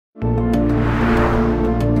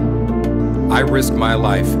I risk my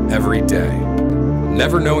life every day,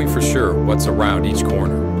 never knowing for sure what's around each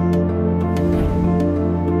corner.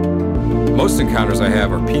 Most encounters I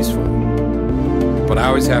have are peaceful, but I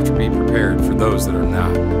always have to be prepared for those that are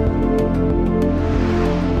not.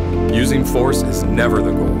 Using force is never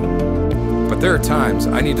the goal, but there are times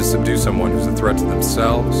I need to subdue someone who's a threat to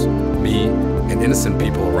themselves, me, and innocent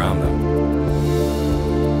people around them.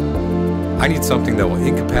 I need something that will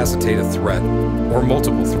incapacitate a threat or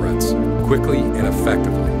multiple threats quickly and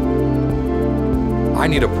effectively. I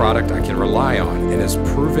need a product I can rely on and is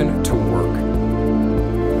proven to work.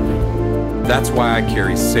 That's why I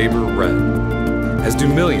carry SABRE Red, as do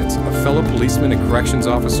millions of fellow policemen and corrections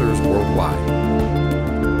officers worldwide.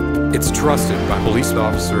 It's trusted by police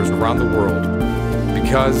officers around the world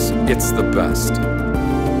because it's the best.